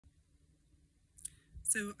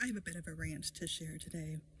So I have a bit of a rant to share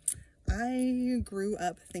today. I grew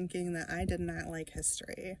up thinking that I did not like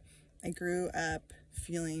history. I grew up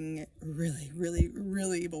feeling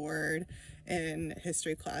really bored in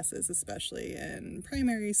history classes, especially in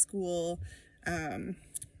primary school.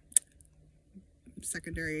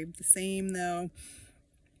 Secondary, the same though.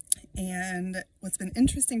 And what's been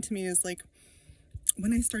interesting to me is, like,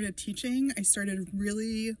 when I started teaching, I started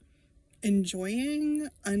really enjoying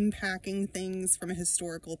unpacking things from a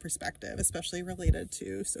historical perspective, especially related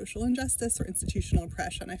to social injustice or institutional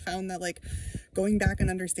oppression. I found that, like, going back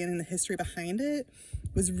and understanding the history behind it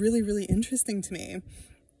was really interesting to me.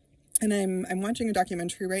 And I'm watching a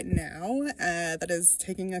documentary right now that is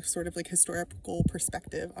taking a sort of like historical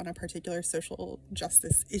perspective on a particular social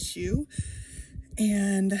justice issue.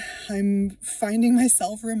 And I'm finding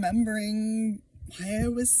myself remembering why I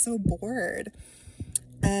was so bored.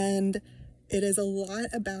 And it is a lot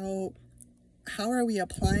about how are we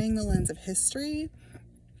applying the lens of history,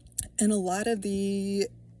 and a lot of the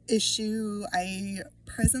issue I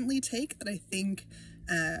presently take that I think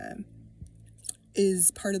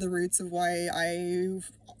is part of the roots of why I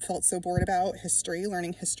felt so bored about history,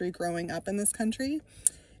 learning history growing up in this country,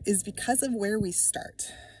 is because of where we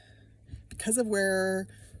start, because of where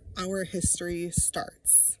our history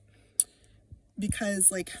starts.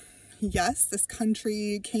 Because, like, yes, this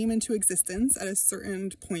country came into existence at a certain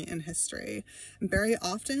point in history, and very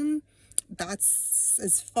often that's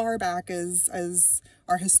as far back as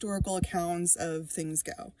our historical accounts of things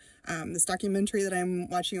go. This documentary that I'm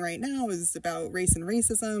watching right now is about race and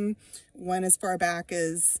racism, went as far back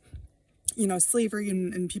as, you know, slavery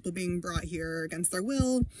and people being brought here against their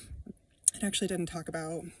will. It actually didn't talk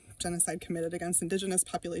about genocide committed against indigenous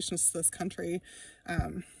populations to this country,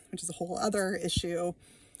 which is a whole other issue.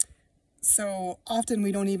 So often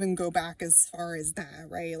we don't even go back as far as that,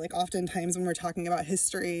 right? Like, oftentimes when we're talking about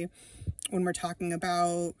history, when we're talking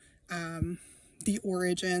about the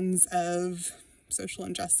origins of social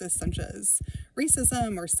injustice such as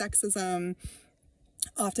racism or sexism,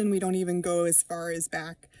 often we don't even go as far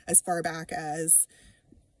back as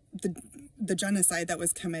the genocide that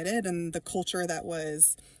was committed and the culture that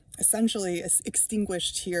was essentially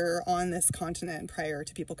extinguished here on this continent prior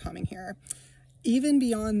to people coming here. Even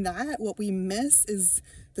beyond that, what we miss is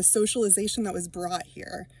the socialization that was brought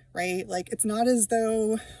here, right? Like, it's not as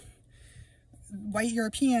though white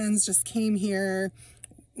Europeans just came here,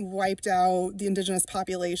 wiped out the indigenous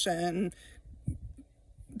population,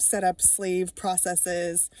 set up slave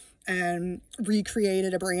processes, and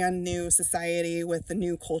recreated a brand new society with a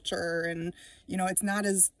new culture. And, you know, it's not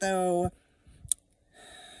as though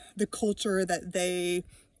the culture that they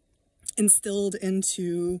instilled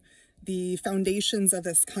into the foundations of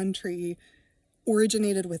this country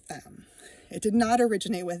originated with them. It did not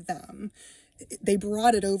originate with them. They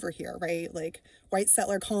brought it over here, right? Like, white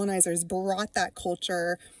settler colonizers brought that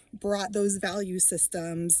culture, brought those value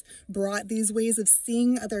systems, brought these ways of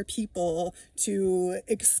seeing other people to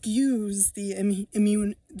excuse the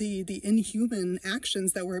inhuman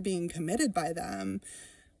actions that were being committed by them.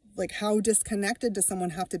 Like, how disconnected does someone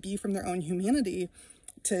have to be from their own humanity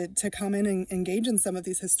to come in and engage in some of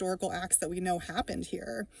these historical acts that we know happened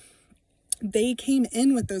here? They came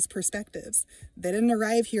in with those perspectives. They didn't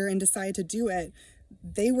arrive here and decide to do it.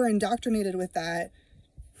 They were indoctrinated with that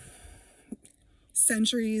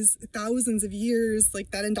centuries, thousands of years.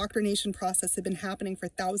 Like, that indoctrination process had been happening for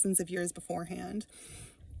thousands of years beforehand.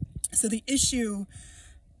 So the issue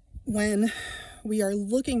when we are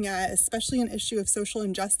looking at, especially an issue of social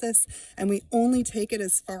injustice, and we only take it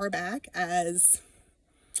as far back as,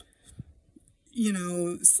 you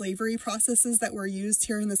know, slavery processes that were used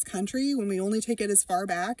here in this country, when we only take it as far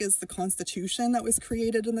back as the Constitution that was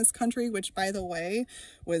created in this country, which, by the way,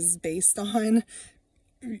 was based on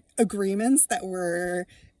agreements that were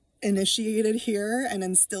initiated here and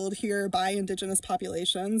instilled here by indigenous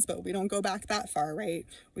populations. But we don't go back that far, right?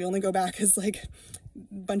 We only go back as, like, a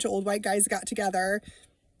bunch of old white guys got together,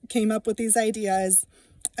 came up with these ideas,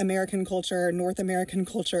 American culture, North American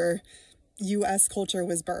culture, US culture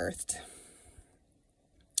was birthed.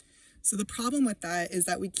 So the problem with that is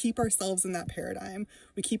that we keep ourselves in that paradigm.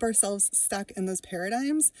 We keep ourselves stuck in those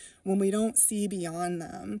paradigms when we don't see beyond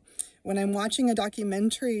them. When I'm watching a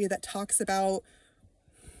documentary that talks about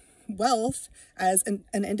wealth as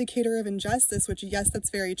an indicator of injustice, which, yes, that's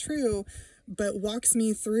very true, but walks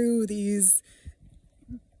me through these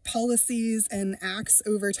policies and acts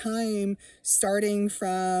over time, starting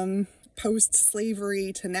from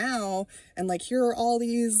post-slavery to now, and, like, here are all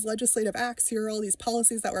these legislative acts, here are all these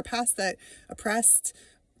policies that were passed that oppressed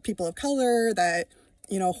people of color, that,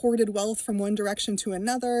 you know, hoarded wealth from one direction to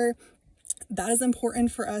another, That is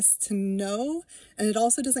important for us to know, and it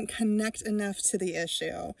also doesn't connect enough to the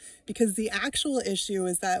issue, because the actual issue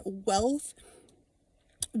is that wealth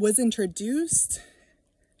was introduced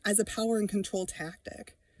as a power and control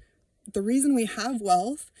tactic. The reason we have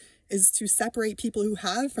wealth is to separate people who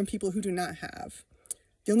have from people who do not have.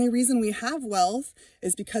 The only reason we have wealth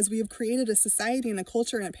is because we have created a society and a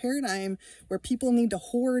culture and a paradigm where people need to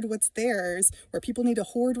hoard what's theirs, where people need to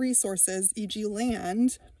hoard resources, e.g.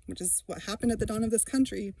 land, which is what happened at the dawn of this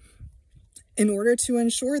country, in order to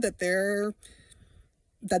ensure that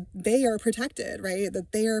they are protected, right?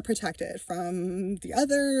 That they are protected from the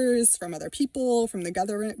others, from other people, from the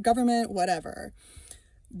government, whatever.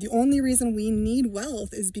 The only reason we need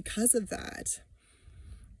wealth is because of that.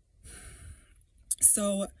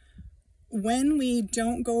 So when we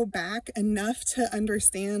don't go back enough to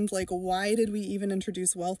understand, like, why did we even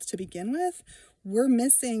introduce wealth to begin with, we're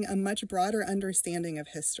missing a much broader understanding of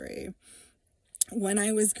history. When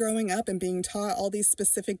I was growing up and being taught all these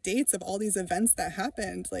specific dates of all these events that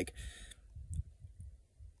happened, like,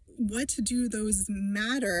 what do those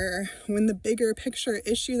matter when the bigger picture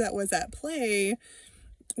issue that was at play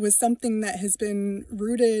was something that has been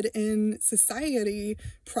rooted in society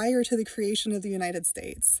prior to the creation of the United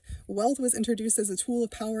States? Wealth was introduced as a tool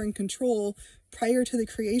of power and control prior to the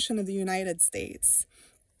creation of the United States.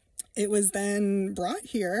 It was then brought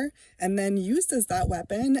here and then used as that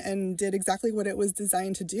weapon and did exactly what it was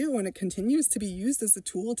designed to do. And it continues to be used as a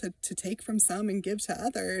tool to take from some and give to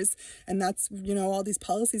others. And that's, you know, all these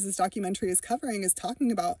policies this documentary is covering, is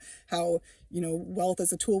talking about how, you know, wealth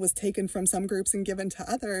as a tool was taken from some groups and given to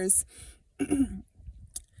others.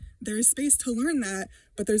 There's space to learn that,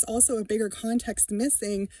 but there's also a bigger context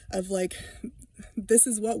missing of, like, this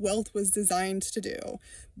is what wealth was designed to do.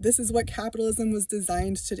 This is what capitalism was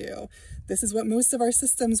designed to do. This is what most of our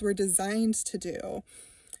systems were designed to do.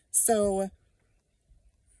 So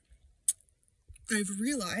I've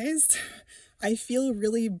realized I feel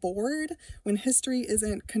really bored when history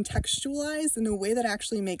isn't contextualized in a way that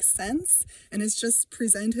actually makes sense, and it's just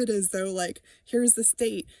presented as though, like, here's this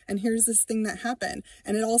date and here's this thing that happened,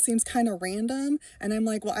 and it all seems kind of random. And I'm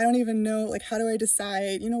like, well, I don't even know, like, how do I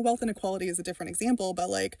decide? You know, wealth inequality is a different example,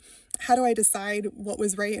 but, like, how do I decide what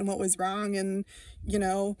was right and what was wrong? And, you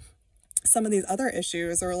know, some of these other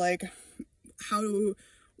issues, or like,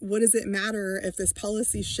 what does it matter if this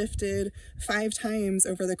policy shifted 5 times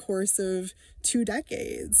over the course of 2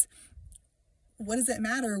 decades? What does it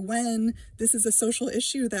matter when this is a social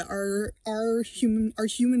issue that our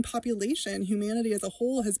human population, humanity as a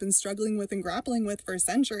whole, has been struggling with and grappling with for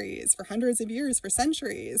centuries, for hundreds of years, for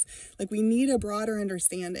centuries? Like, we need a broader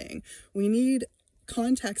understanding. We need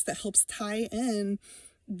context that helps tie in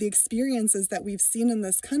the experiences that we've seen in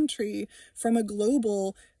this country from a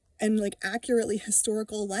global and, like, accurately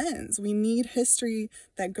historical lens. We need history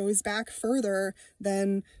that goes back further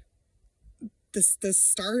than the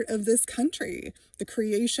start of this country, the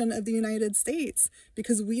creation of the United States,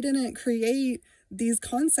 because we didn't create these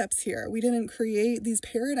concepts here. We didn't create these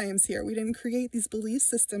paradigms here. We didn't create these belief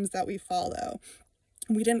systems that we follow.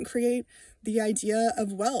 We didn't create the idea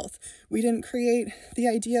of wealth. We didn't create the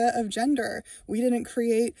idea of gender. We didn't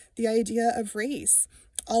create the idea of race.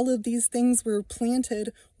 All of these things were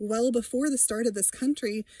planted well before the start of this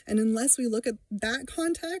country. And unless we look at that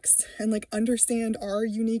context and, like, understand our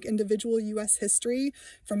unique individual US history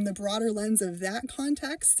from the broader lens of that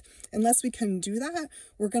context, unless we can do that,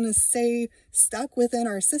 we're going to stay stuck within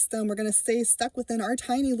our system. We're going to stay stuck within our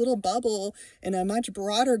tiny little bubble in a much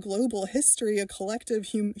broader global history, a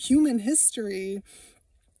collective human history.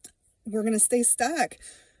 We're going to stay stuck.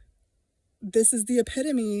 This is the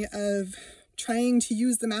epitome of trying to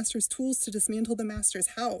use the master's tools to dismantle the master's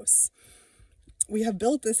house. We have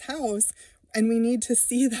built this house, and we need to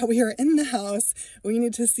see that we are in the house. We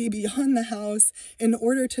need to see beyond the house in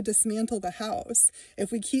order to dismantle the house.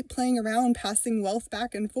 If we keep playing around passing wealth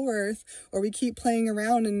back and forth, or we keep playing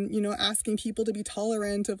around and, you know, asking people to be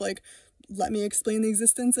tolerant of, like, let me explain the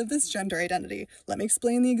existence of this gender identity. Let me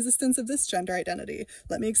explain the existence of this gender identity.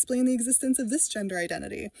 Let me explain the existence of this gender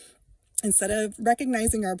identity. Instead of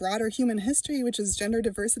recognizing our broader human history, which is gender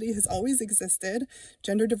diversity has always existed.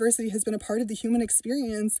 Gender diversity has been a part of the human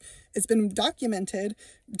experience. It's been documented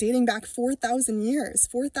dating back 4,000 years.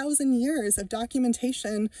 4,000 years of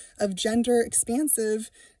documentation of gender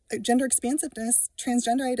expansiveness,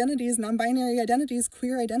 transgender identities, non-binary identities,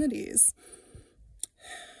 queer identities.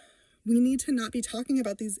 We need to not be talking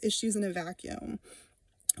about these issues in a vacuum.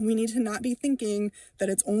 We need to not be thinking that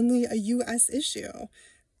it's only a US issue.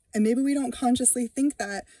 And maybe we don't consciously think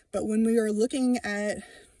that, but when we are looking at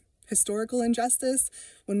historical injustice,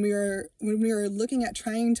 when we are looking at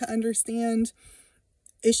trying to understand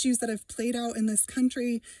issues that have played out in this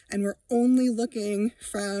country, and we're only looking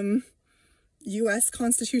from US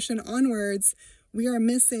Constitution onwards, we are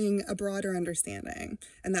missing a broader understanding.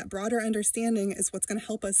 And that broader understanding is what's going to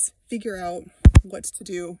help us figure out what to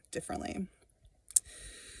do differently.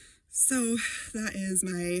 So that is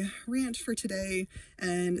my rant for today,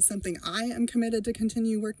 and something I am committed to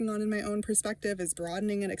continue working on in my own perspective is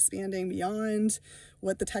broadening and expanding beyond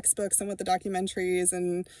what the textbooks and what the documentaries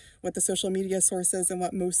and what the social media sources and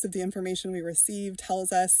what most of the information we receive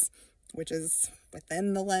tells us, which is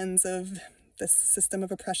within the lens of this system of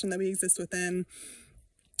oppression that we exist within.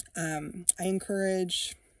 I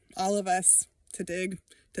encourage all of us to dig,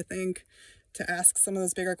 to think, to ask some of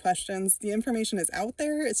those bigger questions. The information is out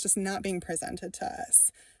there, it's just not being presented to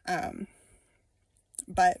us.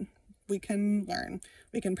 But we can learn,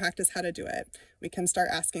 we can practice how to do it. We can start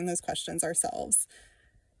asking those questions ourselves.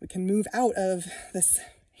 We can move out of this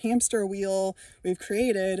hamster wheel we've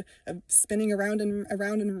created of spinning around and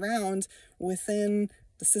around and around within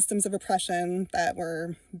the systems of oppression that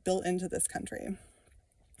were built into this country.